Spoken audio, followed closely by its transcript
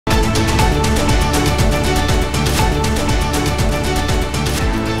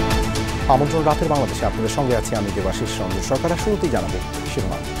আমন্ত্রণ রাতের বাংলাদেশে আপনাদের সঙ্গে আছি আমি দেবাশিস রঞ্জন সরকার। শুরুতেই জানাবো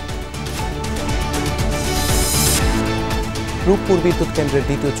শিরোনাম। রূপপুর বিদ্যুৎ কেন্দ্রের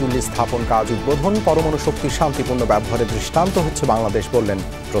দ্বিতীয় চুল্লি স্থাপন কাজ উদ্বোধন। পরমাণু শক্তির শান্তিপূর্ণ ব্যবহারের দৃষ্টান্ত হচ্ছে বাংলাদেশ বললেন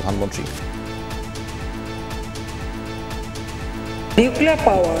প্রধানমন্ত্রী। নিউক্লিয়ার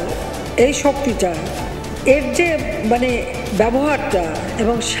পাওয়ার এই শক্তিটা এর যে ব্যবহারটা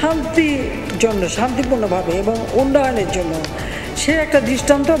এবং শান্তির জন্য শান্তিপূর্ণভাবে এবং উন্নয়নের জন্য সে একটা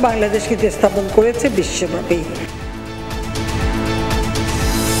দৃষ্টান্ত বাংলাদেশ কিন্তু স্থাপন করেছে বিশ্বব্যাপী।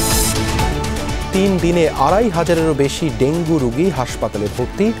 3 দিনে 2500-এরও বেশি ডেঙ্গু রোগী হাসপাতালে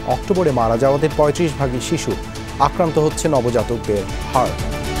ভর্তি। অক্টোবরে মারা যাওয়াদের 35% শিশু। আক্রান্ত হচ্ছে নবজাতকদের হাড়।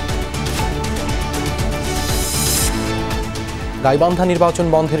 গাইবান্ধা নির্বাচন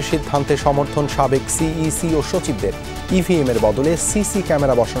বন্ধের সিদ্ধান্তে সমর্থন সাবেক সিইসি ও সচিবদের। ইভিএম-এর বদলে সিসি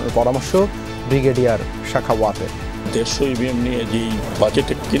ক্যামেরা বসানোর পরামর্শ ব্রিগেডিয়ার শাখাওয়াতের। 150 ইভিএম নিয়ে যেই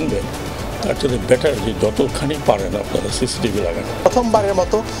বাজেটে কিনবেন তার থেকে বেটার যে যতখানি পারেন আপনারা সিসিটিভি লাগান। প্রথমবারের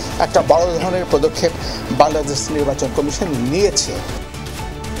মতো একটা বড় ধরনের পদক্ষেপ বাংলাদেশ নির্বাচন কমিশন নিয়েছে।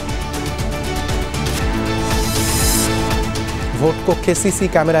 ভোট কক্ষে সিসি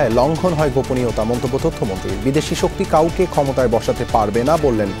ক্যামেরায় লঙ্ঘন হয় গোপনীয়তা, মন্তব্য তথ্যমন্ত্রী। বিদেশি শক্তি কাউকে ক্ষমতায় বসাতে পারবে না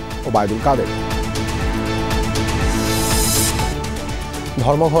বললেন ওবায়দুল কাদের।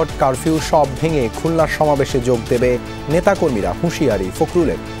 ধর্মঘট, কারফিউ সব ভেঙে খুলনার সমাবেশে যোগ দেবে নেতাকর্মীরা, হুঁশিয়ারি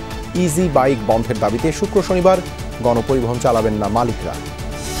ফখরুলের। ইজি বাইক বন্ধের দাবিতে শুক্র শনিবার গণপরিবহন চালাবেন না মালিকরা।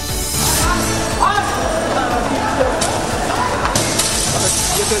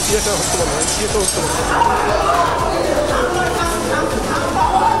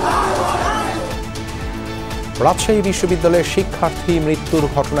 রাজশাহী বিশ্ববিদ্যালয়ের শিক্ষার্থী মৃত্যুর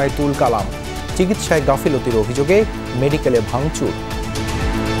ঘটনায় তুলকালাম। চিকিৎসায় গাফিলতির অভিযোগে মেডিকেলে ভাঙচুর।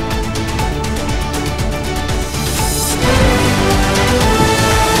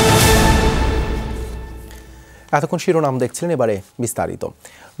 এতক্ষণ শিরোনাম দেখছিলেন, এবারে বিস্তারিত।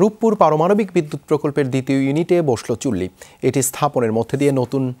 রূপপুর পারমাণবিক বিদ্যুৎ প্রকল্পের দ্বিতীয় ইউনিটে বসল চুল্লি। এটি স্থাপনের মধ্যে দিয়ে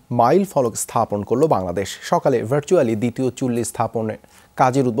নতুন মাইল ফলক স্থাপন করল বাংলাদেশ। সকালে ভার্চুয়ালি দ্বিতীয় চুল্লি স্থাপনের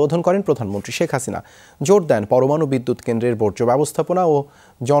কাজের উদ্বোধন করেন প্রধানমন্ত্রী শেখ হাসিনা। জোর দেন পরমাণু বিদ্যুৎ কেন্দ্রের বর্জ্য ব্যবস্থাপনা ও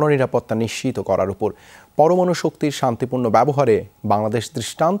জননিরাপত্তা নিশ্চিত করার উপর। পরমাণু শক্তির শান্তিপূর্ণ ব্যবহারে বাংলাদেশ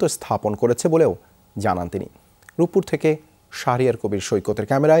দৃষ্টান্ত স্থাপন করেছে বলেও জানান তিনি। রূপপুর থেকে শাহরিয়ার কবির সৈকতের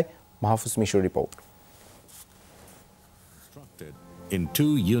ক্যামেরায় মাহফুজ মিশুর রিপোর্ট।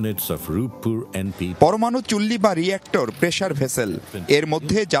 পরমাণু চুল্লি বা রিঅ্যাক্টর প্রেসার ভেসেল, এর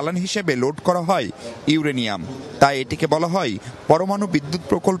মধ্যে জ্বালানি হিসেবে লোড করা হয় ইউরেনিয়াম। তাই এটিকে বলা হয় পরমাণু বিদ্যুৎ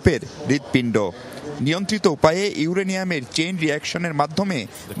প্রকল্পের হৃৎপিণ্ড। নিয়ন্ত্রিত উপায়ে ইউরেনিয়ামের চেইন রিঅ্যাকশনের মাধ্যমে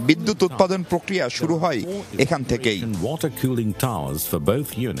বিদ্যুৎ উৎপাদন প্রক্রিয়া শুরু হয় এখান থেকেই।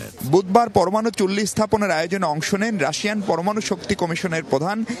 বুধবার পরমাণু চুল্লি স্থাপনের আয়োজনে অংশ নেন রাশিয়ান পরমাণু শক্তি কমিশনের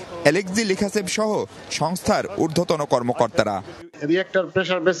প্রধান অ্যালেক্সি লিখাসেভ সহ সংস্থার ঊর্ধ্বতন কর্মকর্তারা। রিঅ্যাক্টর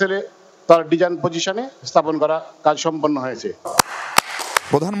প্রেসার ভেসেলে তার ডিজাইন পজিশনে স্থাপন করা কাজ সম্পন্ন হয়েছে।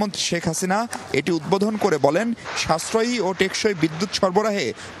 প্রধানমন্ত্রী শেখ হাসিনা এটি উদ্বোধন করে বলেন, সাশ্রয়ী ও টেকসই বিদ্যুৎ সরবরাহে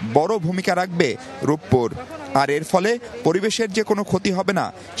বড় ভূমিকা রাখবে রূপপুর। আর এর ফলে পরিবেশের যে কোনো ক্ষতি হবে না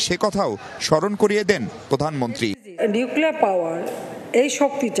সে কথাও স্মরণ করিয়ে দেন প্রধানমন্ত্রী। নিউক্লিয়ার পাওয়ার এই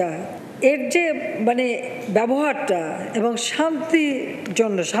শক্তিটা এর যে ব্যবহারটা এবং শান্তির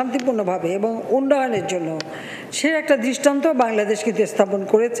জন্য শান্তিপূর্ণভাবে এবং উন্নয়নের জন্য সে একটা দৃষ্টান্ত বাংলাদেশ কিন্তু স্থাপন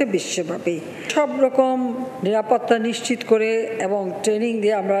করেছে বিশ্বব্যাপী। সব রকম নিরাপত্তা নিশ্চিত করে এবং ট্রেনিং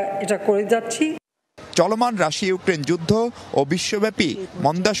দিয়ে আমরা এটা করে যাচ্ছি। চলমান রাশিয়া ইউক্রেন যুদ্ধ ও বিশ্বব্যাপী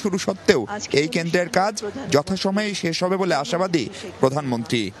মন্দা শুরু সত্ত্বেও এই কেন্দ্রের কাজ যথাসময়ে শেষ হবে বলে আশাবাদী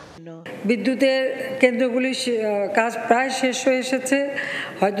প্রধানমন্ত্রী। বিদ্যুতের কেন্দ্রগুলির কাজ প্রায় শেষ হয়ে এসেছে।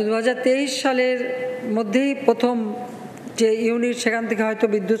 হয়তো 2023 সালের মধ্যেই প্রথম যে ইউনিট সেখান থেকে হয়তো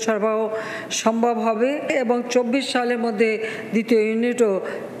বিদ্যুৎ সরবরাহ সম্ভব হবে এবং 24 সালের মধ্যে দ্বিতীয় ইউনিটও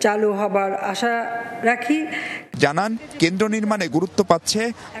চালু হবার আশা রাখি। জানান, কেন্দ্র নির্মাণে গুরুত্ব পাচ্ছে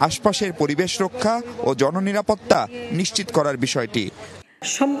আশপাশের পরিবেশ রক্ষা ও জননিরাপত্তা নিশ্চিত করার বিষয়টি।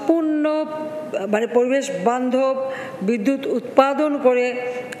 সম্পূর্ণ পরিবেশ বান্ধব বিদ্যুৎ উৎপাদন করে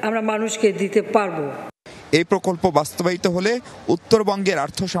আমরা মানুষকে দিতে পারবো। এই প্রকল্প বাস্তবায়িত হলে উত্তরবঙ্গের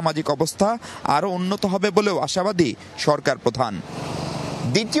আর্থসামাজিক অবস্থা আরও উন্নত হবে বলেও আশাবাদী সরকার প্রধান।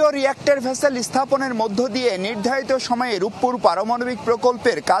 দ্বিতীয় রিঅ্যাক্টর ভেসেল স্থাপনের মধ্য দিয়ে নির্ধারিত সময়ে রূপপুর পারমাণবিক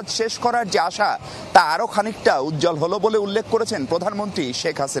প্রকল্পের কাজ শেষ করার যে আশা তা আরও খানিকটা উজ্জ্বল হলো বলে উল্লেখ করেছেন প্রধানমন্ত্রী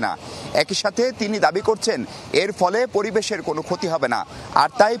শেখ হাসিনা। একই সাথে তিনি দাবি করছেন এর ফলে পরিবেশের কোনো ক্ষতি হবে না, আর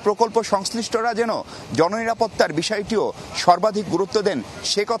তাই প্রকল্প সংশ্লিষ্টরা যেন জননিরাপত্তার বিষয়টিও সর্বাধিক গুরুত্ব দেন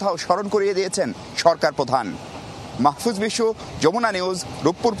সে কথাও স্মরণ করিয়ে দিয়েছেন সরকার প্রধান। মাহফুজ বিশু, যমুনা নিউজ,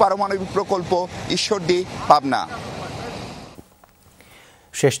 রূপপুর পারমাণবিক প্রকল্প, ঈশ্বরদী, পাবনা।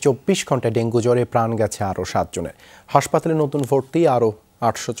 শেষ 24 ঘন্টায় ডেঙ্গু জ্বরে প্রাণ গেছে আরও 7 জনের। হাসপাতালে নতুন ভর্তি আরও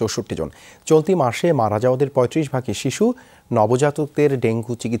 864 জন। চলতি মাসে মারা যাওয়াদের 35% শিশু। নবজাতকদের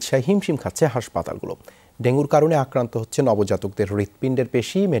ডেঙ্গু চিকিৎসায় হিমশিম খাচ্ছে হাসপাতালগুলো। ডেঙ্গুর কারণে আক্রান্ত হচ্ছে নবজাতকদের হৃৎপিণ্ডের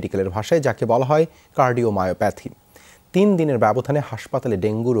পেশি, মেডিকেলের ভাষায় যাকে বলা হয় কার্ডিওমায়োপ্যাথি। 3 দিনের ব্যবধানে হাসপাতালে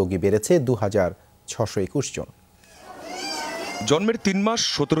ডেঙ্গু রোগী বেড়েছে 2621 জন। জন্মের 3 মাস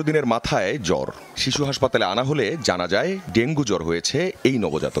 17 দিনের মাথায় জ্বর। শিশু হাসপাতালে আনা হলে জানা যায় ডেঙ্গু জ্বর হয়েছে এই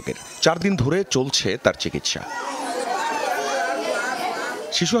নবজাতকের। 4 দিন ধরে চলছে তার চিকিৎসা।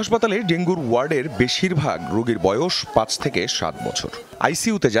 শিশু হাসপাতালে ডেঙ্গুর ওয়ার্ডের বেশিরভাগ রোগীর বয়স 5 থেকে 7 বছর।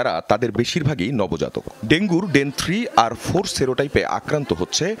 আইসিইউতে যারা তাদের বেশিরভাগই নবজাতক। ডেঙ্গুর ডেন 3 আর 4 সেরোটাইপে আক্রান্ত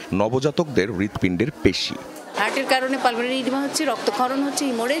হচ্ছে নবজাতকদের হৃৎপিণ্ডের পেশি। হার্টের কারণে পালমোনারি ইডিমা হচ্ছে, রক্তক্ষরণ হচ্ছে,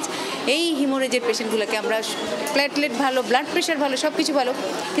 হিমোরেজ। এই হিমোরেজের পেশেন্টগুলোকে আমরা প্লেটলেট ভালো, ব্লাড প্রেশার ভালো, সব কিছু ভালো,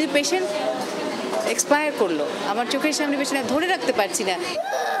 কিন্তু পেশেন্ট এক্সপায়ার করলো। আমার চোখের সামনে পেশেন্ট ধরে রাখতে পারছি না।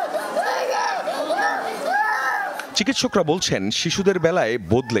 চিকিৎসকরা বলছেন শিশুদের বেলায়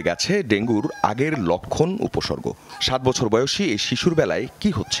বদলে গেছে ডেঙ্গুর আগের লক্ষণ উপসর্গ। 7 বছর বয়সী এই শিশুর বেলায় কি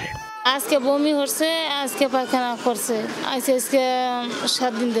হচ্ছে? আজকে বমি হচ্ছে, আজকে পায়খানা করছে, আজকে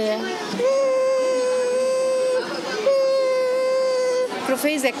 7 দিন ধরে।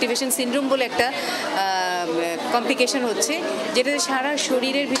 প্রোফেজ অ্যাক্টিভেশন সিনড্রোম বলে একটা কমপ্লিকেশন হচ্ছে, যেটাতে সারা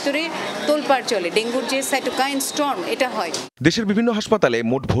শরীরের ভিতরে তোলপাড় চলে। ডেঙ্গুর যে সাইটোকাইন স্টর্ম, এটা হয়। দেশের বিভিন্ন হাসপাতালে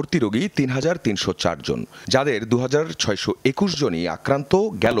মোট ভর্তি রোগী 3304 জন, যাদের 2621 জনই আক্রান্ত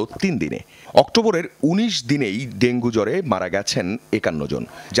গেল 3 দিনে। অক্টোবরের 19 দিনেই ডেঙ্গু জ্বরে মারা গেছেন 51 জন,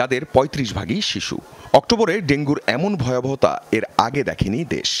 যাদের 35% শিশু। অক্টোবরে ডেঙ্গুর এমন ভয়াবহতা এর আগে দেখেনি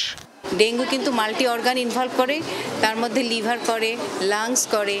দেশ। ডেঙ্গু কিন্তু মাল্টি অর্গান ইনভলভ করে, তার মধ্যে লিভার করে, লাংস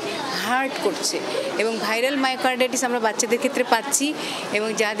করে, হার্ট করছে, এবং ভাইরাল মায়োকার্ডাইটিস আমরা বাচ্চাদের ক্ষেত্রে পাচ্ছি, এবং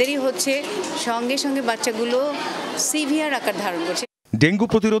যাদেরই হচ্ছে সঙ্গে সঙ্গে বাচ্চাগুলো সিভিয়ার আকার ধারণ করছে। ডেঙ্গু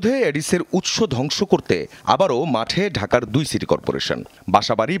প্রতিরোধে এডিসের উৎস ধ্বংস করতে আবারও মাঠে ঢাকার 2 সিটি কর্পোরেশন।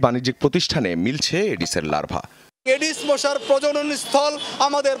 বাসাবাড়ি বাণিজ্যিক প্রতিষ্ঠানে মিলছে এডিসের লার্ভা। এডিস মশার প্রজনন স্থল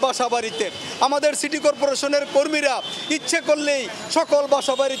আমাদের বাসাবাড়িতে। আমাদের সিটি কর্পোরেশনের কর্মীরা ইচ্ছে করলেই সকল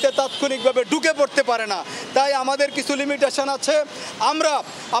বাসাবাড়িতে তাৎক্ষণিকভাবে ঢুকে পড়তে পারে না, তাই আমাদের কিছু লিমিটেশন আছে। আমরা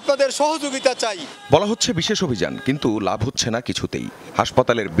আপনাদের সহযোগিতা চাই। বলা হচ্ছে বিশেষ অভিযান, কিন্তু লাভ হচ্ছে না কিছুতেই।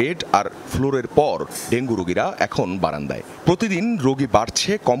 হাসপাতালের বেড আর ফ্লোরের পর ডেঙ্গু রোগীরা এখন বারান্দায়। প্রতিদিন রোগী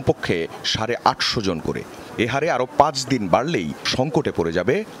বাড়ছে কমপক্ষে 850 জন করে। এ হারে আরও 5 দিন বাড়লেই সংকটে পড়ে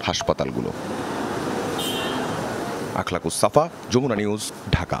যাবে হাসপাতালগুলো। আখলাকুস সাফা, যমুনা নিউজ,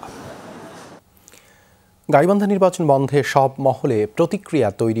 ঢাকা। গাইবান্ধা নির্বাচন বন্ধে সব মহলে প্রতিক্রিয়া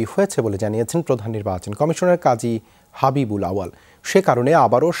তৈরি হয়েছে বলে জানিয়েছেন প্রধান নির্বাচন কমিশনার কাজী হাবিবুল আওয়াল। সে কারণে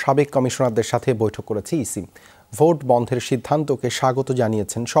আবারও সাবেক কমিশনারদের সাথে বৈঠক করেছে ইসি। ভোট বন্ধের সিদ্ধান্তকে স্বাগত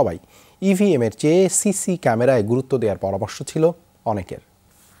জানিয়েছেন সবাই। ইভিএমের চেয়ে সিসি ক্যামেরায় গুরুত্ব দেওয়ার পরামর্শ ছিল অনেকের।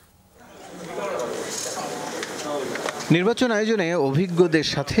 নির্বাচন আয়োজনে অভিজ্ঞদের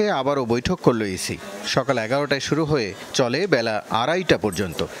সাথে আবারও বৈঠক করল ইসি। সকাল 11টায় শুরু হয়ে চলে বেলা 2:30টা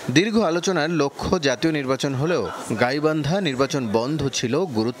পর্যন্ত। দীর্ঘ আলোচনার লক্ষ্য জাতীয় নির্বাচন হলেও গাইবান্ধা নির্বাচন বন্ধ ছিল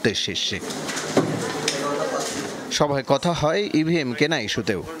গুরুত্বের শীর্ষে। সভায় কথা হয় ইভিএম কেনা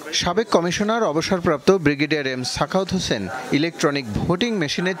ইস্যুতেও। সাবেক কমিশনার অবসরপ্রাপ্ত brigadier M Sakhawat Hossain electronic voting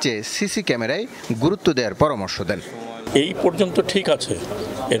মেশিনের চেয়ে সিসি ক্যামেরায় গুরুত্ব দেওয়ার পরামর্শ দেন। এই পর্যন্ত ঠিক আছে,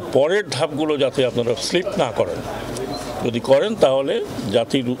 এর পরের ধাপগুলো যাতে আপনারা স্লিপ না করেন। যদি করেন তাহলে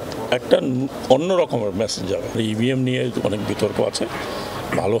জাতির একটা অন্য রকমের মেসেজ যাবে। ইভিএম নিয়ে অনেক বিতর্ক আছে,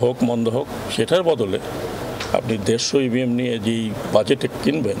 ভালো হোক মন্দ হোক, সেটার বদলে আপনি 150 ইভিএম নিয়ে যেই বাজেটে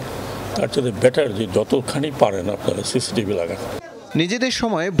কিনবেন, তার চেয়ে বেটার যে যতখানি পারেন আপনারা সিসিটিভি লাগান। নিজেদের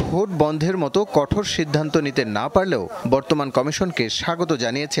সময়ে ভোট বন্ধের মতো কঠোর সিদ্ধান্ত নিতে না পারলেও বর্তমান কমিশনকে স্বাগত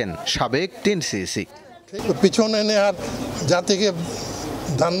জানিয়েছেন সাবেক 3 সিসি। পিছনে এনে আর জাতিকে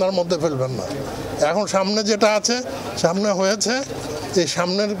ধান্দার মধ্যে ফেলবেন না। এখন সামনে যেটা আছে, সামনে হয়েছে, এই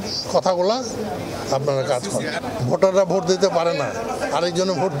সামনের কথাগুলো আপনারা কাজ করেন। ভোটাররা ভোট দিতে পারে না,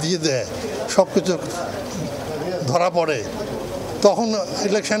 আরেকজনে ভোট দিয়ে দেয়, সব কিছু ধরা পড়ে, তখন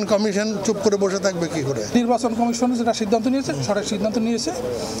ইলেকশন কমিশন চুপ করে বসে থাকবে কি করে? নির্বাচন কমিশন যেটা সিদ্ধান্ত নিয়েছে, সঠিক সিদ্ধান্ত নিয়েছে,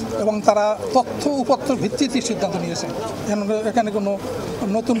 এবং তারা তথ্য উপত্য ভিত্তিতে সিদ্ধান্ত নিয়েছে। এখানে কোনো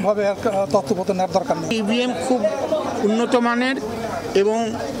নতুনভাবে তথ্যপত্র নেওয়ার দরকার নেই। ইভিএম খুব উন্নত মানের এবং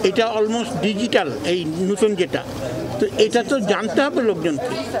এটা অলমোস্ট ডিজিটাল, এই নতুন যেটা, তো এটা তো জানতে হবে লোকজনকে।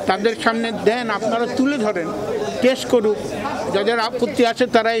 তাদের সামনে দেন, আপনারা তুলে ধরেন, টেস্ট করুক, যাদের আপত্তি আছে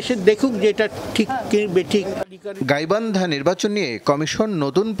তারা এসে দেখুক যে এটা ঠিক কি বেঠিক। গাইবান্ধা নির্বাচন নিয়ে কমিশন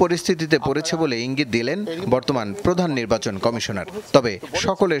নতুন পরিস্থিতিতে পড়েছে বলে ইঙ্গিত দিলেন বর্তমান প্রধান নির্বাচন কমিশনার। তবে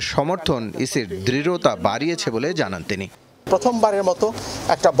সকলের সমর্থন ইসির দৃঢ়তা বাড়িয়েছে বলে জানান তিনি। প্রথমবারের মতো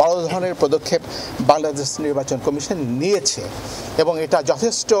একটা বড় ধরনের পদক্ষেপ বাংলাদেশ নির্বাচন কমিশন নিয়েছে এবং এটা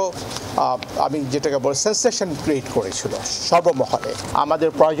যথেষ্ট আমি যেটাকে বলি সেন্সেশন ক্রিয়েট করেছিল সর্বমহলে। আমাদের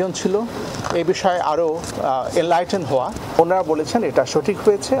প্রয়োজন ছিল এই বিষয়ে আরও এনলাইটেন হওয়া। ওনারা বলেছেন এটা সঠিক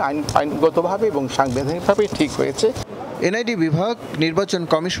হয়েছে, আইনগতভাবে এবং সাংবিধানিকভাবে ঠিক হয়েছে। এনআইডি বিভাগ নির্বাচন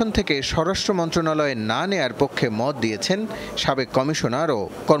কমিশন থেকে স্বরাষ্ট্র মন্ত্রণালয়ে না নেয়ার পক্ষে মত দিয়েছেন সাবেক কমিশনার ও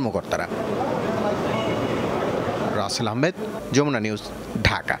কর্মকর্তারা। রাসেল আহমেদ, যমুনা নিউজ,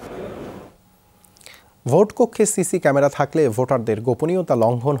 ঢাকা। ভোট কক্ষে সিসি ক্যামেরা থাকলে ভোটারদের গোপনীয়তা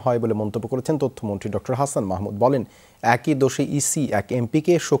লঙ্ঘন হয় বলে মন্তব্য করেছেন তথ্যমন্ত্রী ডক্টর হাসান মাহমুদ। বলেন, একই দোষে ইসি এক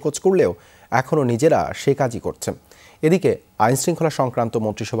এমপিকে শোকজ করলেও এখনও নিজেরা সে কাজই করছেন। এদিকে আইনশৃঙ্খলা সংক্রান্ত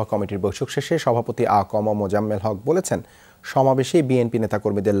মন্ত্রিসভা কমিটির বৈঠক শেষে সভাপতি মোজাম্মেল হক বলেছেন, সমাবেশে বিএনপি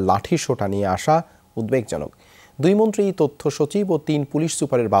নেতাকর্মীদের লাঠি সোঁটা নিয়ে আসা উদ্বেগজনক। দুই মন্ত্রী, তথ্য সচিব ও 3 পুলিশ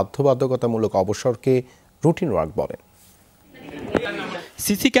সুপারের বাধ্যবাধকতামূলক অবসরকে রুটিন ওয়ার্ক বলেন।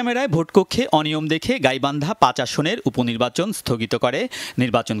 সিসি ক্যামেরায় ভোটকক্ষে অনিয়ম দেখে গাইবান্ধা 5 আসনের উপনির্বাচন স্থগিত করে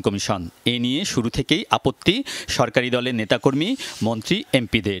নির্বাচন কমিশন। এ নিয়ে শুরু থেকেই আপত্তি সরকারি দলের নেতাকর্মী, মন্ত্রী,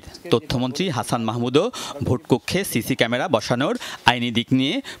 এমপিদের। তথ্যমন্ত্রী হাসান মাহমুদও ভোটকক্ষে সিসি ক্যামেরা বসানোর আইনি দিক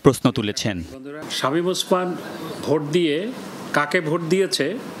নিয়ে প্রশ্ন তুলেছেন। শামীম ওসমান ভোট দিয়ে কাকে ভোট দিয়েছে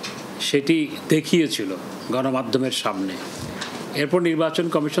সেটি দেখিয়েছিল গণমাধ্যমের সামনে। এরপর নির্বাচন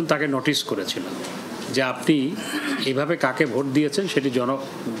কমিশন তাকে নোটিশ করেছিল যে আপনি এইভাবে কাকে ভোট দিয়েছেন সেটি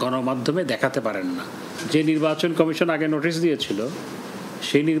গণমাধ্যমে দেখাতে পারেন না। যে নির্বাচন কমিশন আগে নোটিশ দিয়েছিল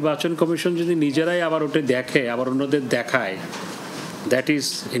সেই নির্বাচন কমিশন যদি নিজেরাই আবার ওটা দেখে, আবার অন্যদের দেখায়, that is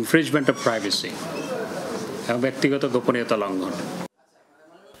infringement of privacy এবং ব্যক্তিগত গোপনীয়তা লঙ্ঘন।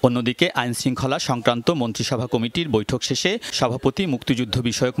 অন্যদিকে আইনশৃঙ্খলা সংক্রান্ত মন্ত্রিসভা কমিটির বৈঠক শেষে সভাপতি মুক্তিযুদ্ধ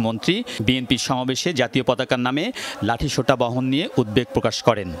বিষয়ক মন্ত্রী বিএনপির সমাবেশে জাতীয় পতাকার নামে লাঠিসোঁটা বহন নিয়ে উদ্বেগ প্রকাশ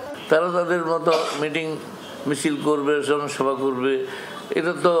করেন। তারা তাদের মতো মিটিং মিছিল করবে, জনসভা করবে,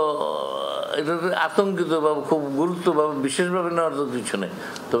 এটা তো আতঙ্কিত বা খুব গুরুত্ব বা বিশেষভাবে নেওয়ার তো কিছু নেই।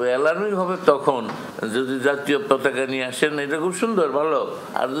 তবে অ্যালার্মিং হবে তখন যদি জাতীয় পতাকা নিয়ে আসেন, এটা খুব সুন্দর, ভালো।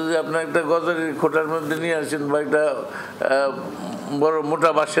 আর যদি আপনার একটা গজারির খোঁটার মধ্যে নিয়ে আসেন বা একটা বড়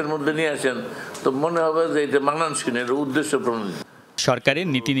মোটা বাঁশের মধ্যে নিয়ে আসেন, তো মনে হবে যে এটা মানানসই, এটা উদ্দেশ্য প্রণোদিত। সরকারের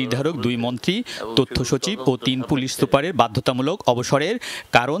নীতি নির্ধারক 2 মন্ত্রী, তথ্য সচিব ও 3 পুলিশ সুপারের বাধ্যতামূলক অবসরের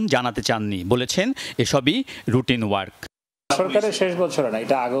কারণ জানাতে চাননি। বলেছেন, এসবই রুটিন ওয়ার্ক। সরকারের শেষ বছরে না,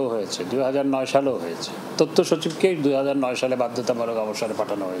 এটা আগেও হয়েছে, 2009 সালেও হয়েছে। তথ্য সচিবকে 2009 সালে বাধ্যতামূলক অবসরে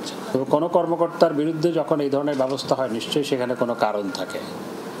পাঠানো হয়েছে। কোনো কর্মকর্তার বিরুদ্ধে যখন এই ধরনের ব্যবস্থা হয়, নিশ্চয়ই সেখানে কোনো কারণ থাকে।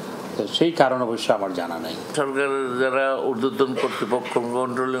 সেই কারণ অবশ্য আমার জানা নাই। সরকারের যারা ঊর্ধ্বতন কর্তৃপক্ষ,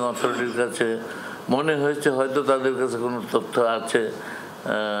 কন্ট্রোলিং অথরিটির কাছে মনে হয়েছে হয়তো তাদের কাছে কোনো তথ্য আছে,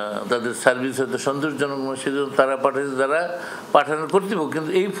 তাদের সার্ভিস হয়তো সন্তোষজনক নয়, সেজন্য তারা পাঠাচ্ছে, যারা পাঠানোর কর্তৃপক্ষ,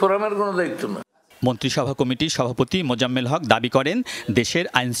 কিন্তু এই ফোরামের কোনো দায়িত্ব না। মন্ত্রিসভা কমিটির সভাপতি মোজাম্মেল হক দাবি করেন, দেশের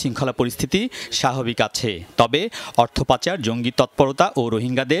আইনশৃঙ্খলা পরিস্থিতি স্বাভাবিক আছে। তবে অর্থ পাচার, জঙ্গি তৎপরতা ও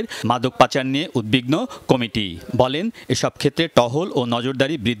রোহিঙ্গাদের মাদক পাচার নিয়ে উদ্বিগ্ন কমিটি। বলেন, এসব ক্ষেত্রে টহল ও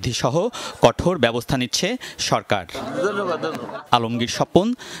নজরদারি বৃদ্ধি সহ কঠোর ব্যবস্থা নিচ্ছে সরকার। আলমগীর স্বপন,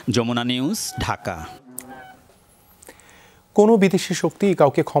 যমুনা নিউজ, ঢাকা। কোনো বিদেশি শক্তি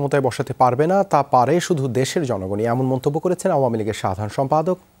কাউকে ক্ষমতায় বসাতে পারবে না, তা পারে শুধু দেশের জনগণই, এমন মন্তব্য করেছেন আওয়ামী লীগের সাধারণ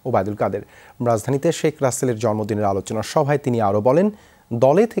সম্পাদক ওবায়দুল কাদের। রাজধানীতে শেখ রাসেলের জন্মদিনের আলোচনা সভায় তিনি আরও বলেন,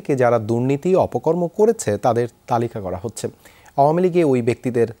 দলে থেকে যারা দুর্নীতি অপকর্ম করেছে তাদের তালিকা করা হচ্ছে। আওয়ামী লীগে ওই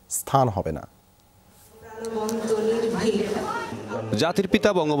ব্যক্তিদের স্থান হবে না। জাতির পিতা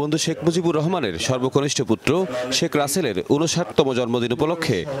বঙ্গবন্ধু শেখ মুজিবুর রহমানের সর্বকনিষ্ঠ পুত্র শেখ রাসেলের 59তম জন্মদিন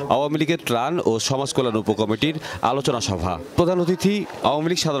উপলক্ষে আওয়ামী লীগের ত্রাণ ও সমাজ কল্যাণ উপকমিটির আলোচনা সভা। প্রধান অতিথি আওয়ামী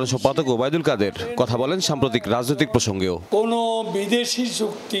লীগ সাধারণ সম্পাদক ওবায়দুল কাদের কথা বলেন সাম্প্রতিক রাজনৈতিক প্রসঙ্গেও। কোনো বিদেশি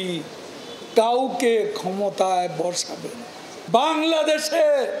শক্তি কাউকে ক্ষমতায় বসাবে না, বাংলাদেশে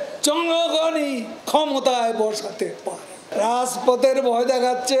জনগণই ক্ষমতায় বসাতে পারে। রাজপথের ভয়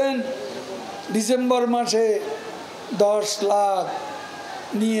দেখাচ্ছেন, ডিসেম্বর মাসে 10 লাখ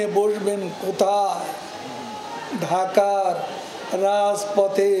নিয়ে বসবেন কোথায়? ঢাকার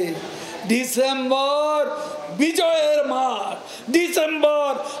রাজপথে। ডিসেম্বর বিজয়ের মাস,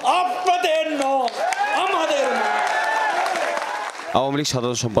 ডিসেম্বর আপনাদের নয়, আমাদের মাস। আওয়ামী লীগ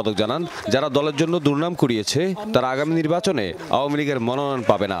সাধারণ সম্পাদক জানান, যারা দলের জন্য দুর্নাম কুড়িয়েছে তারা আগামী নির্বাচনে আওয়ামী লীগের মনোনয়ন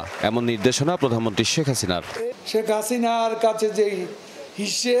পাবে না, এমন নির্দেশনা প্রধানমন্ত্রী শেখ হাসিনার। শেখ হাসিনার কাছে যে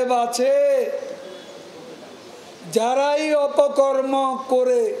হিসেব আছে, যারাই অপকর্ম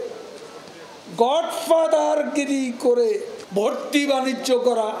করে, গডফাদারগিরি করে, ভর্তি বাণিজ্য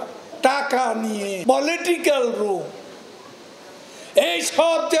করা, টাকা নিয়ে পলিটিক্যাল রুম, এই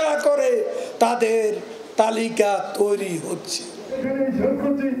সব যারা করে তাদের তালিকা তৈরি হচ্ছে।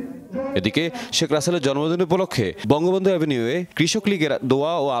 এদিকে শেখ রাসেলের জন্মদিন উপলক্ষে বঙ্গবন্ধু অ্যাভিনিউয়ে কৃষক লীগের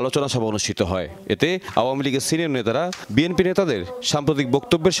দোয়া ও আলোচনা সভা অনুষ্ঠিত হয়। এতে আওয়ামী লীগের সিনিয়র নেতারা বিএনপি নেতাদের সাম্প্রতিক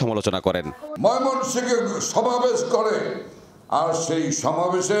বক্তব্যের সমালোচনা করেন। ময়মনসিংহে সমাবেশ করে, আর সেই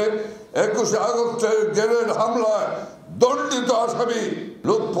সমাবেশে 21 আগস্টের জেলের হামলায় দণ্ডিত আসামি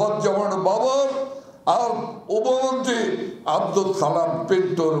লুৎফুজ্জামান বাবর আর উপমন্ত্রী আব্দুল সালাম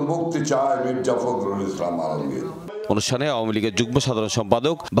পিন্টুর মুক্তি চায় মির্জা ফখরুল ইসলাম আলমগীর। অনুষ্ঠানে আওয়ামী লীগের যুগ্ম সাধারণ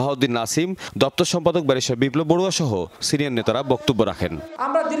সম্পাদক বাহাউদ্দিন নাসিম, দপ্তর সম্পাদক ব্যারিস্টার বিপ্লব বড়ুয়া সহ সিনিয়র নেতারা বক্তব্য রাখেন।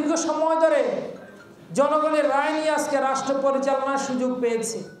 আমরা দীর্ঘ সময় ধরে জনগণের রায় নিয়ে আজকে রাষ্ট্র পরিচালনার সুযোগ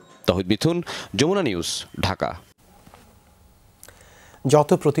পেয়েছি। তহিদ মিথুন, যমুনা নিউজ, ঢাকা। যত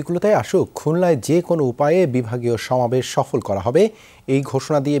প্রতিকূলতায় আসুক, খুলনায় যে কোনো উপায়ে বিভাগীয় সমাবেশ সফল করা হবে, এই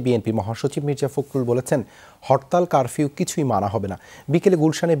ঘোষণা দিয়ে বিএনপি মহাসচিব মির্জা ফখরুল বলেছেন, হরতাল কারফিউ কিছুই মানা হবে না। বিকেলে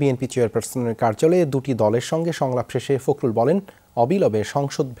গুলশানে বিএনপি চেয়ারপারসনের কার্যালয়ে দুটি দলের সঙ্গে সংলাপ শেষে ফখরুল বলেন, অবিলম্বে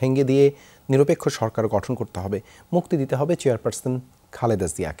সংসদ ভেঙে দিয়ে নিরপেক্ষ সরকার গঠন করতে হবে, মুক্তি দিতে হবে চেয়ারপারসন খালেদা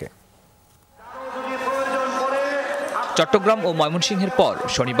জিয়াকে। চট্টগ্রাম ও ময়মনসিংহের পর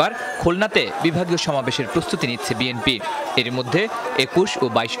শনিবার খুলনাতে বিভাগীয় সমাবেশের প্রস্তুতি নিচ্ছে বিএনপি। এর মধ্যে 21 ও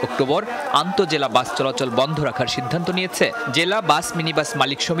 22 অক্টোবর আন্তঃজেলা বাস চলাচল বন্ধ রাখার সিদ্ধান্ত নিয়েছে জেলা বাস মিনিবাস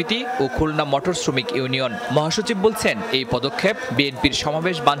মালিক সমিতি ও খুলনা মোটর শ্রমিক ইউনিয়ন। মহাসচিব বলছেন, এই পদক্ষেপ বিএনপির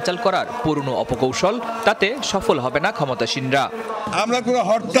সমাবেশ বানচাল করার পুরনো অপকৌশল, তাতে সফল হবে না ক্ষমতাসীনরা। আমরা কোনো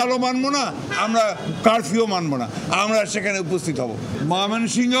হরতালও মানব না, আমরা কারফিউ মানব না, আমরা সেখানে উপস্থিত হব।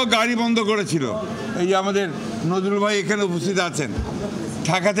 ময়মনসিংহ গাড়ি বন্ধ করেছিল, এই যে আমাদের নজরুল ভাই এখানে উপস্থিত আছেন,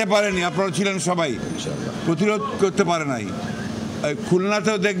 ঠেকাতে পারেনি, আপনারা ছিলেন সবাই, প্রতিরোধ করতে পারে নাই।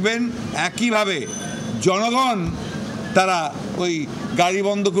 খুলনাতেও দেখবেন একইভাবে জনগণ তারা ওই গাড়ি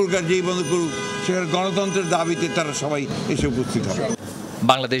বন্ধ করুক আর যেই বন্ধ করুক, সেখানে গণতন্ত্রের দাবিতে তারা সবাই এসে উপস্থিত হবে।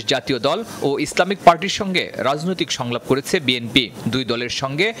 বাংলাদেশ জাতীয় দল ও ইসলামিক পার্টির সঙ্গে রাজনৈতিক সংলাপ করেছে বিএনপি। দুই দলের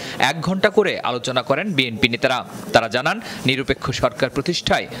সঙ্গে 1 ঘণ্টা করে আলোচনা করেন বিএনপি নেতারা। তারা জানান, নিরপেক্ষ সরকার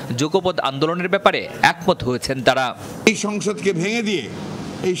প্রতিষ্ঠায় যুগপৎ আন্দোলনের ব্যাপারে একমত হয়েছেন তারা। এই সংসদকে ভেঙে দিয়ে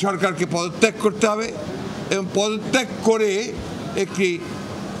এই সরকারকে পদত্যাগ করতে হবে এবং পদত্যাগ করে একটি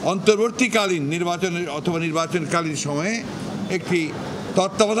অন্তর্বর্তীকালীন নির্বাচনের অথবা নির্বাচনকালীন সময়ে একটি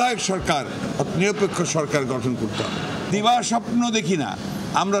তত্ত্বাবধায়ক সরকার, নিরপেক্ষ সরকার গঠন করতে হবে। দিবা স্বপ্ন দেখি না,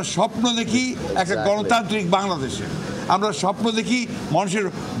 আমরা স্বপ্ন দেখি একটা গণতান্ত্রিক বাংলাদেশে, আমরা স্বপ্ন দেখি মানুষের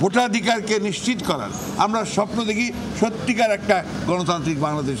ভোটাধিকারকে নিশ্চিত করার, আমরা স্বপ্ন দেখি সত্যিকার একটা গণতান্ত্রিক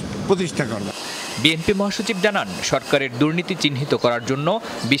বাংলাদেশ প্রতিষ্ঠা করার। বিএনপি মহাসচিব জানান, সরকারের দুর্নীতি চিহ্নিত করার জন্য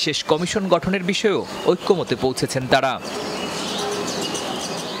বিশেষ কমিশন গঠনের বিষয়েও ঐক্যমতে পৌঁছেছেন তারা।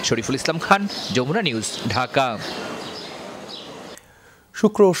 শরীফুল ইসলাম খান, যমুনা নিউজ, ঢাকা।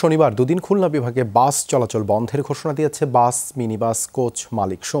 শুক্র ও শনিবার দুদিন খুলনা বিভাগে বাস চলাচল বন্ধের ঘোষণা দিয়েছে বাস মিনিবাস কোচ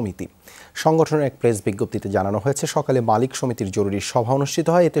মালিক সমিতি। সংগঠনের এক প্রেস বিজ্ঞপ্তিতে জানানো হয়েছে, সকালে মালিক সমিতির জরুরি সভা অনুষ্ঠিত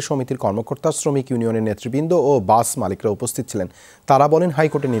হয়। এতে সমিতির কর্মকর্তা, শ্রমিক ইউনিয়নের নেতৃবৃন্দ ও বাস মালিকরা উপস্থিত ছিলেন। তারা বলেন,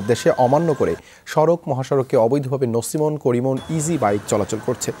 হাইকোর্টের নির্দেশে অমান্য করে সড়ক মহাসড়কে অবৈধভাবে নসিমন, করিমন, ইজি বাইক চলাচল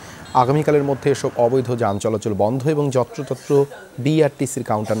করছে। আগামীকালের মধ্যে এসব অবৈধ যান চলাচল বন্ধ এবং যত্রতত্র বিআরটিসির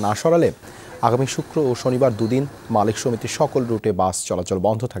কাউন্টার না সরালে আগামী শুক্র ও শনিবার দুদিন মালিক সমিতির সকল রুটে বাস চলাচল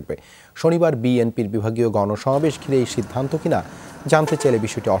বন্ধ থাকবে। শনিবার বিএনপির বিভাগীয় গণসমাবেশ ঘিরে এই সিদ্ধান্ত কিনা জানতে চাইলে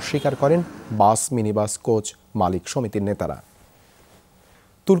বিষয়টি অস্বীকার করেন বাস মিনিবাস কোচ মালিক সমিতির নেতারা।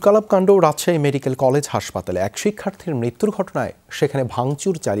 তুলকালাপ কাণ্ড রাজশাহী মেডিকেল কলেজ হাসপাতালে এক শিক্ষার্থীর মৃত্যুর ঘটনায় সেখানে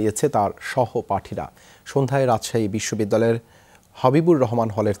ভাঙচুর চালিয়েছে তার সহপাঠীরা। সন্ধ্যায় রাজশাহী বিশ্ববিদ্যালয়ের হাবিবুর রহমান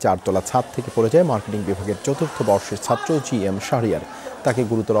হলের 4 তলা ছাদ থেকে পড়ে যায় মার্কেটিং বিভাগের 4র্থ বর্ষের ছাত্র GM শাহরিয়ার। তাকে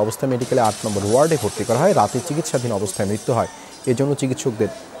গুরুতর অবস্থায় মেডিকেলে 8 নম্বর ওয়ার্ডে ভর্তি করা হয়। রাতে চিকিৎসাধীন অবস্থায় মৃত্যু হয়। এজন্য চিকিৎসকদের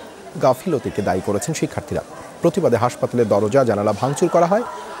গাফিলতিকে দায়ী করেছেন শিক্ষার্থীরা। প্রতিবাদে হাসপাতালের দরজা জানালা ভাঙচুর করা হয়।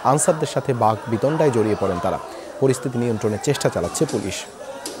 আনসারদের সাথে বাক বিতণ্ডায় জড়িয়ে পড়েন তারা। পরিস্থিতি নিয়ন্ত্রণের চেষ্টা চালাচ্ছে পুলিশ।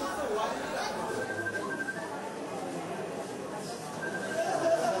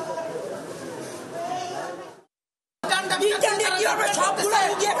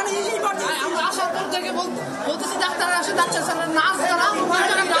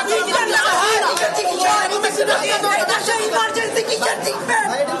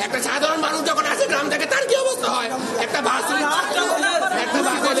 একটা সাধারণ মানুষ যখন আসে গ্রাম থেকে, তার কি অবস্থা হয়? একটা বাস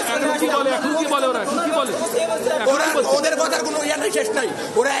ওদের কথার কোনো শেষ নাই,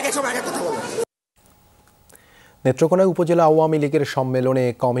 ওরা এক সময় এক কথা বলে। নেত্রকোনা উপজেলা আওয়ামী লীগের সম্মেলনে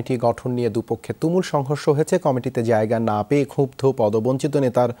কমিটি গঠন নিয়ে দুপক্ষে তুমুল সংঘর্ষ হয়েছে। কমিটিতে জায়গা না পেয়ে ক্ষুব্ধ পদবঞ্চিত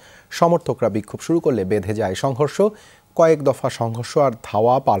নেতার সমর্থকরা বিক্ষোভ শুরু করলে বেঁধে যায় সংঘর্ষ। কয়েক দফা সংঘর্ষ আর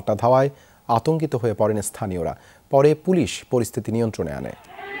ধাওয়া পাল্টা ধাওয়ায় আতঙ্কিত হয়ে পড়েন স্থানীয়রা। পরে পুলিশ পরিস্থিতি নিয়ন্ত্রণে আনে।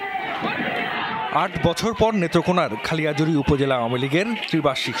 8 বছর পর নেত্রকোনার খালিয়াজুড়ি উপজেলা আওয়ামী লীগের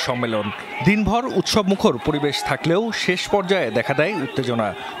ত্রিবার্ষিক সম্মেলন। দিনভর উৎসবমুখর পরিবেশ থাকলেও শেষ পর্যায়ে দেখা দেয় উত্তেজনা।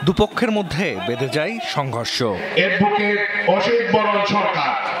 দুপক্ষের মধ্যে বেঁধে যায় সংঘর্ষ।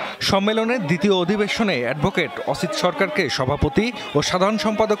 সম্মেলনের দ্বিতীয় অধিবেশনে অ্যাডভোকেট অসিত সরকারকে সভাপতি ও সাধারণ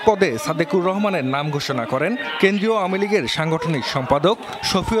সম্পাদক পদে সাদেকুর রহমানের নাম ঘোষণা করেন কেন্দ্রীয় আওয়ামী লীগের সাংগঠনিক সম্পাদক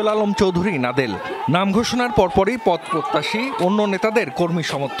শফিউল আলম চৌধুরী নাদেল। নাম ঘোষণার পরপরই পদ প্রত্যাশী অন্য নেতাদের কর্মী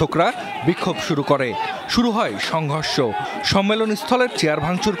সমর্থকরা বিক্ষোভ শুরু হয় সংঘর্ষ। সম্মেলনস্থলের চেয়ার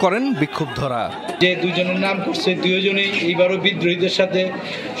ভাঙচুর করেন বিক্ষুব্ধরা। যে দুইজনের নাম করছে, দুইজনেই এইবারও বিদ্রোহীদের সাথে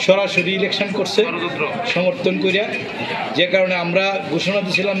সরাসরি ইলেকশন করছে সমর্থন করিয়া, যে কারণে আমরা ঘোষণা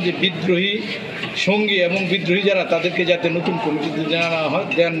দিয়েছিলাম যে বিদ্রোহী সঙ্গী এবং বিদ্রোহী যারা তাদেরকে যাতে নতুন কমিটিতে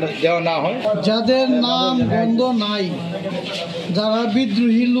দেওয়া না হয়। যাদের নাম বন্ধ নাই, যারা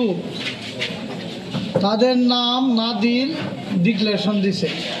বিদ্রোহী লোক, তাদের নাম না দিয়ে ডিক্লারেশন দিছে।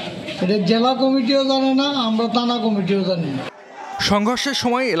 এটা জেলা কমিটিও জানে না, আমরা থানা কমিটিও জানি না। সংঘর্ষের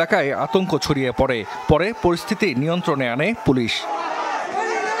সময় এলাকায় আতঙ্ক ছড়িয়ে পরে পরিস্থিতি নিয়ন্ত্রণে আনে পুলিশ।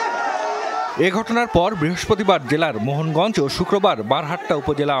 এ ঘটনার পর বৃহস্পতিবার জেলার মোহনগঞ্জ ও শুক্রবার বারহাট্টা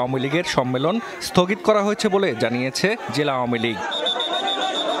উপজেলা আওয়ামী লীগের সম্মেলন স্থগিত করা হয়েছে বলে জানিয়েছে জেলা আওয়ামী লীগ।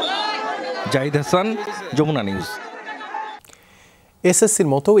 জাহিদ হাসান, যমুনা নিউজ। এসএসসির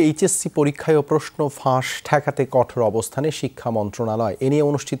মতো এইচএসসি পরীক্ষায় প্রশ্ন ফাঁস ঠেকাতে কঠোর অবস্থানে শিক্ষা মন্ত্রণালয়। এ নিয়ে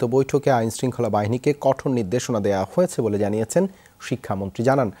অনুষ্ঠিত বৈঠকে আইন শৃঙ্খলা বাহিনীকে কঠোর নির্দেশনা দেওয়া হয়েছে বলে জানিয়েছেন শিক্ষামন্ত্রী।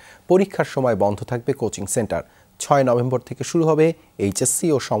 জানান, পরীক্ষার সময় বন্ধ থাকবে কোচিং সেন্টার। 6 নভেম্বর থেকে শুরু হবে এইচএসসি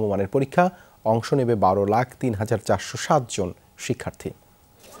ও সমমানের পরীক্ষা। অংশ নেবে 12,03,407 জন শিক্ষার্থী।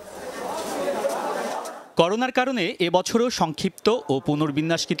 করোনার কারণে এবছরও সংক্ষিপ্ত ও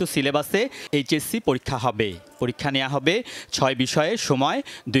পুনর্বিন্যাসকৃত সিলেবাসে এইচএসসি পরীক্ষা হবে। পরীক্ষা নেওয়া হবে 6 বিষয়ে, সময়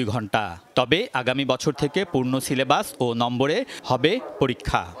 2 ঘন্টা। তবে আগামী বছর থেকে পূর্ণ সিলেবাস ও নম্বরে হবে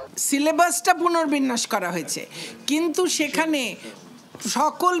পরীক্ষা। সিলেবাসটা পুনর্বিন্যাস করা হয়েছে, কিন্তু সেখানে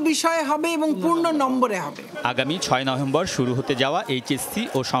সকল বিষয় হবে এবং পূর্ণ নম্বরে হবে। আগামী 6 নভেম্বর শুরু হতে যাওয়া এইচএসসি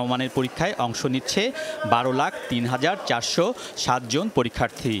ও সমমানের পরীক্ষায় অংশ নিচ্ছে 12,03,407 জন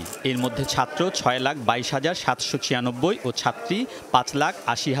পরীক্ষার্থী। এর মধ্যে ছাত্র 6,22,796 ও ছাত্রী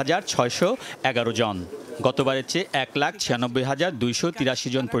 5,80,611 জন। গতবারের চেয়ে 1,96,283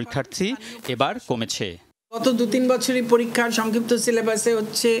 জন পরীক্ষার্থী এবার কমেছে। গত 2-3 বছরই পরীক্ষা সংক্ষিপ্ত সিলেবাসে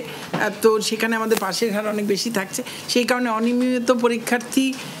হচ্ছে, তো সেখানে আমাদের পাশের হার অনেক বেশি থাকছে। সেই কারণে অনিয়মিত পরীক্ষার্থী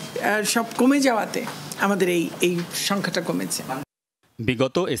সব কমে যাওয়াতে আমাদের এই সংখ্যাটা কমেছে।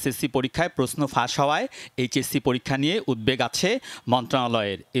 বিগত এসএসসি পরীক্ষায় প্রশ্ন ফাঁস হওয়ায় এইচএসসি পরীক্ষা নিয়ে উদ্বেগ আছে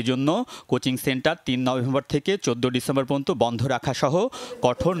মন্ত্রণালয়ের। এজন্য কোচিং সেন্টার 3 নভেম্বর থেকে 14 ডিসেম্বর পর্যন্ত বন্ধ রাখা সহ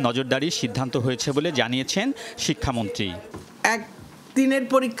কঠোর নজরদারির সিদ্ধান্ত হয়েছে বলে জানিয়েছেন শিক্ষামন্ত্রী। দিনের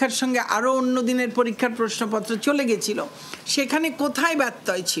পরীক্ষার সঙ্গে আরও অন্য দিনের পরীক্ষার প্রশ্নপত্র চলে গেছিল, সেখানে কোথায়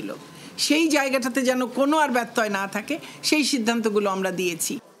ব্যত্যয় ছিল সেই জায়গাটাতে যেন কোনো আর ব্যত্যয় না থাকে, সেই সিদ্ধান্তগুলো আমরা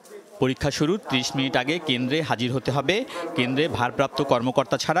দিয়েছি। পরীক্ষা শুরুর 30 মিনিট আগে কেন্দ্রে হাজির হতে হবে। কেন্দ্রে ভারপ্রাপ্ত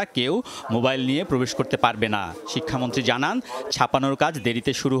কর্মকর্তা ছাড়া কেউ মোবাইল নিয়ে প্রবেশ করতে পারবে না। শিক্ষামন্ত্রী জানান, ছাপানোর কাজ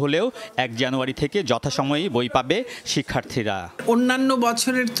দেরিতে শুরু হলেও 1 জানুয়ারি থেকে যথাসময়েই বই পাবে শিক্ষার্থীরা। অন্যান্য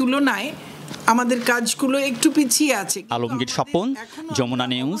বছরের তুলনায় আমাদের কাজগুলো একটু পিছিয়ে আছে। আলমগীর স্বপন, যমুনা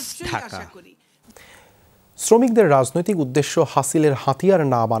নিউজ, ঢাকা। শ্রমিকদের রাজনৈতিক উদ্দেশ্য হাসিলের হাতিয়ার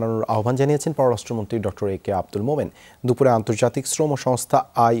না বানানোর আহ্বান জানিয়েছেন পররাষ্ট্রমন্ত্রী ডক্টর এ.কে আব্দুল মোমেন। দুপুরে আন্তর্জাতিক শ্রম সংস্থা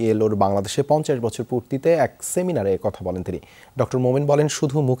আইএলওর বাংলাদেশে 50 বছর পূর্তিতে এক সেমিনারে কথা বলেন তিনি। ডক্টর মোমেন বলেন,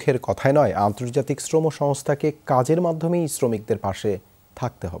 শুধু মুখের কথায় নয়, আন্তর্জাতিক শ্রম সংস্থাকে কাজের মাধ্যমেই শ্রমিকদের পাশে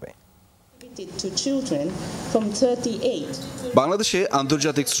থাকতে হবে। বাংলাদেশে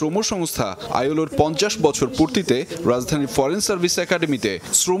আন্তর্জাতিক শ্রম সংস্থা আইএলওর 50 বছর পূর্তিতে রাজধানীর ফরেন সার্ভিস একাডেমিতে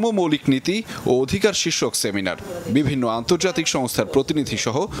শ্রম মৌলিক নীতি ও অধিকার শীর্ষক সেমিনার। বিভিন্ন আন্তর্জাতিক সংস্থার প্রতিনিধি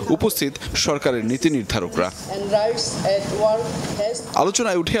সহ উপস্থিত সরকারের নীতি নির্ধারকরা।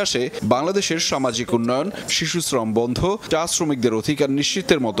 আলোচনায় উঠে আসে বাংলাদেশের সামাজিক উন্নয়ন, শিশু শ্রম বন্ধ, চা শ্রমিকদের অধিকার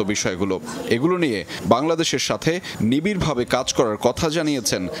নিশ্চিতের মতো বিষয়গুলো। এগুলো নিয়ে বাংলাদেশের সাথে নিবিড়ভাবে কাজ করার কথা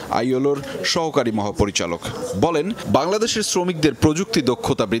জানিয়েছেন আইএলওর সহকারী মহাপরিচালক। বলেন, বাংলাদেশের শ্রমিকদের প্রযুক্তি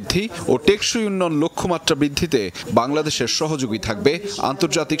দক্ষতা বৃদ্ধি ও টেকসই উন্নয়ন লক্ষ্যমাত্রা বৃদ্ধিতে বাংলাদেশের সহযোগী থাকবে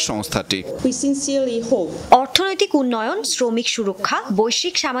আন্তর্জাতিক সংস্থাটি। অর্থনৈতিক উন্নয়ন, শ্রমিক সুরক্ষা,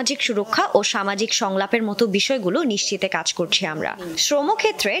 বৈশ্বিক সামাজিক সুরক্ষা ও সামাজিক সংলাপের মতো বিষয়গুলো নিশ্চিতে কাজ করছি আমরা।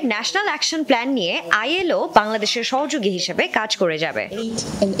 শ্রমক্ষেত্রে ন্যাশনাল অ্যাকশন প্ল্যান নিয়ে আইএলও বাংলাদেশের সহযোগী হিসেবে কাজ করে যাবে।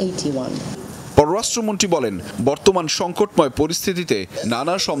 পররাষ্ট্রমন্ত্রী বলেন, বর্তমান সংকটময় পরিস্থিতিতে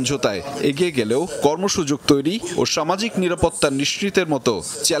নানা সমঝোতায় এগিয়ে গেলেও কর্মসুযোগ তৈরি ও সামাজিক নিরাপত্তা নিশ্চিতের মতো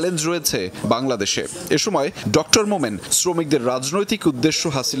চ্যালেঞ্জ রয়েছে বাংলাদেশে। এ সময় ডক্টর মোমেন শ্রমিকদের রাজনৈতিক উদ্দেশ্য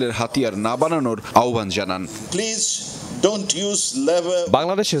হাসিলের হাতিয়ার না বানানোর আহ্বান জানান। প্লিজ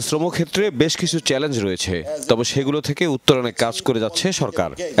বাংলাদেশের শ্রমক্ষেত্রে বেশ কিছু চ্যালেঞ্জ রয়েছে, তবে সেগুলো থেকে উত্তরণে কাজ করে যাচ্ছে সরকার।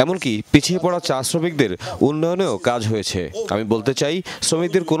 এমনকি পিছিয়ে পড়া চা শ্রমিকদের উন্নয়নেও কাজ হয়েছে। আমি বলতে চাই,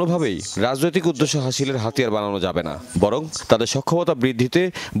 শ্রমিকদের কোনোভাবেই রাজনৈতিক উদ্দেশ্য হাসিলের হাতিয়ার বানানো যাবে না, বরং তাদের সক্ষমতা বৃদ্ধিতে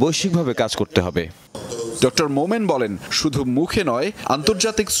বৈশ্বিকভাবে কাজ করতে হবে। ডক্টর মোমেন বলেন, শুধু মুখে নয়,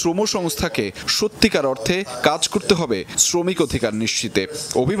 আন্তর্জাতিক শ্রম সংস্থাকে সত্যিকার অর্থে কাজ করতে হবে শ্রমিক অধিকার নিশ্চিতে।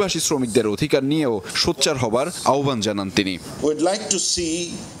 অভিবাসী শ্রমিকদের অধিকার নিয়েও সোচ্চার হবার আহ্বান জানান তিনি।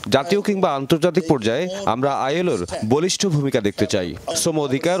 জাতীয় কিংবা আন্তর্জাতিক পর্যায়ে আমরা আইএলওর বলিষ্ঠ ভূমিকা দেখতে চাই। শ্রম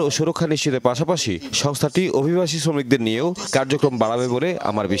অধিকার ও সুরক্ষা নিশ্চিতের পাশাপাশি সংস্থাটি অভিবাসী শ্রমিকদের নিয়েও কার্যক্রম বাড়াবে বলে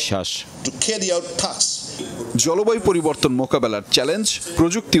আমার বিশ্বাস। জলবায়ু পরিবর্তন মোকাবেলার চ্যালেঞ্জ,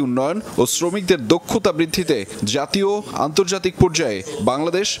 প্রযুক্তি উন্নয়ন ও শ্রমিকদের দক্ষতা বৃদ্ধিতে জাতীয় আন্তর্জাতিক পর্যায়ে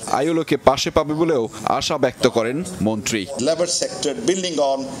বাংলাদেশ আইএলওকে পাশে পাবে বলেও আশা ব্যক্ত করেন মন্ত্রী।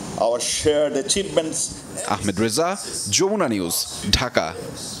 আহমেদ রেজা, যমুনা নিউজ, ঢাকা।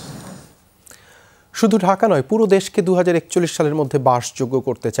 শুধু ঢাকা নয়, পুরো দেশকে 2041 সালের মধ্যে বাসযোগ্য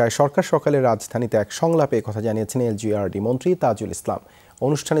করতে চায় সরকার। সকালে রাজধানীতে এক সংলাপে কথা জানিয়েছেন এলজিআরডি মন্ত্রী তাজুল ইসলাম।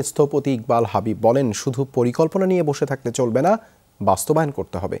 অনুষ্ঠানে স্থপতি ইকবাল হাবিব বলেন, শুধু পরিকল্পনা নিয়ে বসে থাকলে চলবে না, বাস্তবায়ন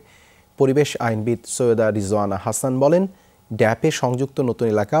করতে হবে। পরিবেশ আইনবিদ সৈয়দা রিজওয়ানা হাসান বলেন, ড্যাপে সংযুক্ত নতুন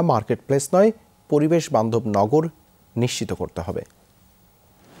এলাকা মার্কেট প্লেস নয়, পরিবেশ বান্ধব নগর নিশ্চিত করতে হবে।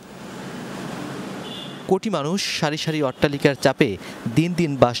 কোটি মানুষ সারি সারি অট্টালিকার চাপে দিন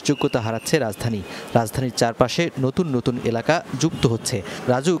দিন বাসযোগ্যতা হারাচ্ছে রাজধানী। রাজধানীর চারপাশে নতুন নতুন এলাকা যুক্ত হচ্ছে।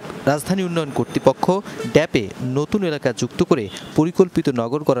 রাজধানী উন্নয়ন কর্তৃপক্ষ ড্যাপে নতুন এলাকা যুক্ত করে পরিকল্পিত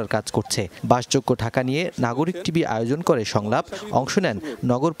নগর করার কাজ করছে। বাসযোগ্য ঢাকা নিয়ে নাগরিক টিভি আয়োজন করে সংলাপ। অংশ নেন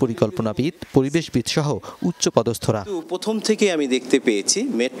নগর পরিকল্পনাবিদ, পরিবেশবিদ সহ উচ্চপদস্থরা। প্রথম থেকে আমি দেখতে পেয়েছি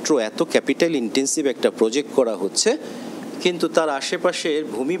মেট্রো এত ক্যাপিটাল ইন্টেন্সিভ একটা প্রজেক্ট করা হচ্ছে, কিন্তু তার আশেপাশের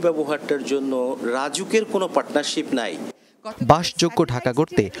ভূমি ব্যবহারটার জন্য রাজুকের কোনো পার্টনারশিপ নাই। বাসযোগ্য ঢাকা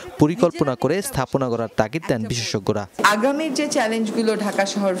গড়তে পরিকল্পনা করে স্থাপনা করার তাগিদ দেন বিশেষজ্ঞরা। আগামীর যে চ্যালেঞ্জগুলো ঢাকা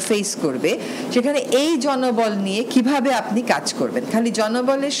শহর ফেস করবে, সেখানে এই জনবল নিয়ে কিভাবে আপনি কাজ করবেন। খালি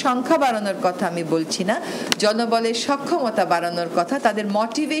জনবলের সংখ্যা বাড়ানোর কথা আমি বলছি না, জনবলের সক্ষমতা বাড়ানোর কথা, তাদের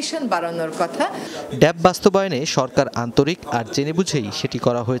মোটিভেশন বাড়ানোর কথা। ড্যাব বাস্তবায়নে সরকার আন্তরিক আর জেনে বুঝেই সেটি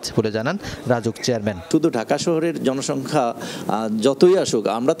করা হয়েছে বলে জানান রাজুক চেয়ারম্যান। শুধু ঢাকা শহরের জনসংখ্যা যতই আসুক,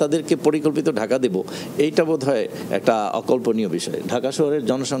 আমরা তাদেরকে পরিকল্পিত ঢাকা দেব, এইটা বোধহয় একটা কল্পনীয় বিষয়। ঢাকা শহরের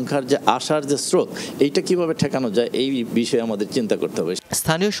জনসংখ্যার যে আসার যে স্রোত, এইটা কিভাবে ঠেকানো যায়, এই বিষয়ে আমাদের চিন্তা করতে হবে।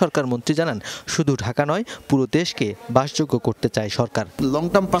 স্থানীয় সরকার মন্ত্রী জানান, শুধু ঢাকা নয়, পুরো দেশকে বাসযোগ্য করতে চায় সরকার। লং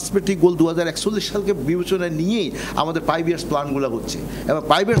টার্ম পার্সপেক্টিভ গোল 2041 সালকে বিবেচনায় নিয়েই আমাদের 5 ইয়ার্স প্ল্যানগুলো হচ্ছে, এবং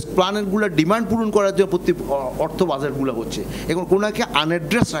 5 ইয়ার্স প্ল্যানগুলো ডিমান্ড পূরণ করার জন্য প্রতি অর্থ বাজারগুলো হচ্ছে, এবং কোনোকে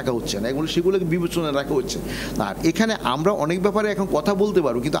আনঅ্যাড্রেস রাখা হচ্ছে না, এগুলো সেগুলোকে বিবেচনায় রাখা হচ্ছে। আর এখানে আমরা অনেক ব্যাপারে এখন কথা বলতে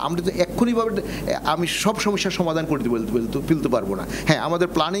পারবো, কিন্তু আমরা তো এক্ষুনিভাবে আমি সব সমস্যার সমাধান করে ফেলতে পারবো না। হ্যাঁ, আমাদের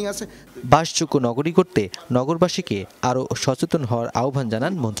প্ল্যানিং আছে। বাসযোগ্য নগরী করতে নগরবাসীকে আরও সচেতন হওয়ার আহ্বান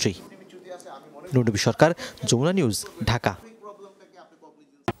জানান মন্ত্রী। নুরনবী সরকার, যমুনা নিউজ, ঢাকা।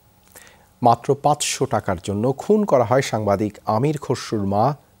 মাত্র 500 টাকার জন্য খুন করা হয় সাংবাদিক আমির খসরুর মা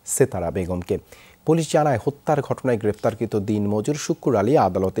সেতারা বেগমকে। পুলিশ জানায়, হত্যার ঘটনায় গ্রেপ্তারকৃত দিনমজুর শুক্কুর আলী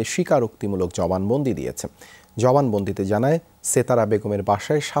আদালতে স্বীকারোক্তিমূলক জবানবন্দি দিয়েছে। জবানবন্দিতে জানায়, সেতারা বেগমের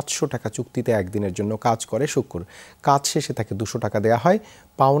বাসায় 700 টাকা চুক্তিতে একদিনের জন্য কাজ করে শুক্কুর। কাজ শেষে তাকে 200 টাকা দেওয়া হয়।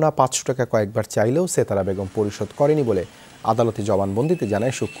 পাওনা 500 টাকা কয়েকবার চাইলেও সেতারা বেগম পরিশোধ করেনি বলে আদালতে জবানবন্দিতে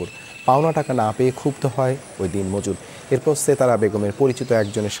জানায় শুক্কুর। পাওনা টাকা না পেয়ে ক্ষুব্ধ হয় ওই দিনমজুর। এরপর সেতারা বেগমের পরিচিত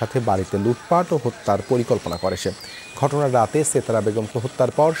একজনের সাথে বাড়িতে লুটপাট ও হত্যার পরিকল্পনা করে সে। ঘটনার রাতে সেতারা বেগমকে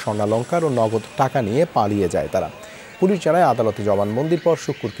হত্যার পর স্বর্ণালংকার ও নগদ টাকা নিয়ে পালিয়ে যায় তারা। পুলিশ জানায়, আদালতে জবানবন্দির পর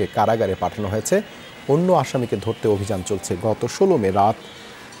শুক্কুরকে কারাগারে পাঠানো হয়েছে। অন্য আসামিকে ধরতে অভিযান চলছে। গত 16 মে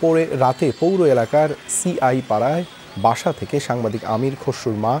রাতে পৌর এলাকার সিআই পাড়ায় বাসা থেকে সাংবাদিক আমির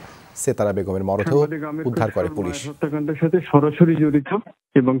খসরুর মা সেতারা বেগমের মরদেহ উদ্ধার করে পুলিশ। হত্যাকাণ্ডের সাথে সরাসরি জড়িত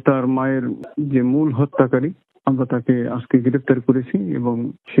এবং তার মায়ের যে মূল হত্যাকারী, আমরা তাকে আজকে গ্রেপ্তার করেছি এবং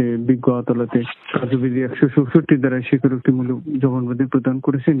সে বিজ্ঞ আদালতে কার্যবিধি 167 দ্বারা স্বীকারোক্তিমূলক জবানবন্দি প্রদান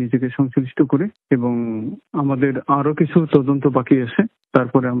করেছে নিজেকে সংশ্লিষ্ট করে, এবং আমাদের আরো কিছু তদন্ত বাকি আছে।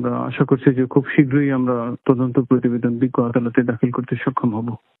 তারপরে আমরা আশা করছি যে খুব শীঘ্রই আমরা তদন্ত প্রতিবেদন বিজ্ঞ আদালতে দাখিল করতে সক্ষম হব।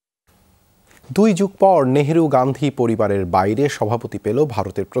 2 যুগ পর নেহেরু গান্ধী পরিবারের বাইরে সভাপতি পেল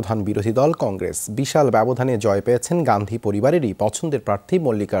ভারতের প্রধান বিরোধী দল কংগ্রেস। বিশাল ব্যবধানে জয় পেয়েছেন গান্ধী পরিবারেরই পছন্দের প্রার্থী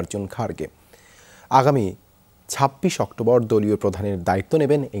মল্লিকার্জুন খাড়গে। আগামী 26 অক্টোবর দলীয় প্রধানের দায়িত্ব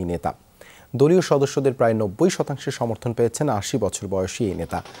নেবেন এই নেতা। দলীয় সদস্যদের প্রায় 90% সমর্থন পেয়েছেন 80 বছর বয়সী এই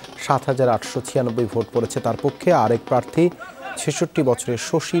নেতা। 7,896 ভোট পড়েছে তার পক্ষে। আরেক প্রার্থী 66 বছরের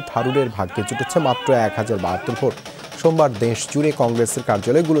শশী থারুরের ভাগ্যে জুটেছে মাত্র 1072 ভোট। সোমবার দেশ জুড়ে কংগ্রেসের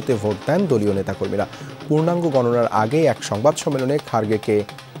কার্যালয়গুলোতে ভোট দেন দলীয় নেতাকর্মীরা। পূর্ণাঙ্গ গণনার আগে এক সংবাদ সম্মেলনে খার্গেকে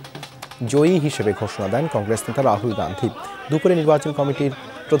জয়ী হিসেবে ঘোষণা দেন কংগ্রেস নেতা রাহুল গান্ধী। দুপুরে নির্বাচন কমিটির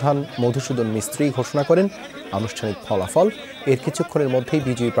প্রধান মধুসূদন মিস্ত্রি ঘোষণা করেন আনুষ্ঠানিক ফলাফল। এর কিছুক্ষণের মধ্যেই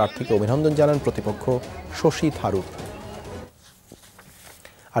বিজয়ী প্রার্থীকে অভিনন্দন জানান প্রতিপক্ষ শশী থারুর।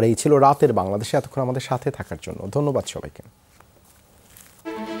 আর এই ছিল রাতের বাংলাদেশে। এতক্ষণ আমাদের সাথে থাকার জন্য ধন্যবাদ সবাইকে।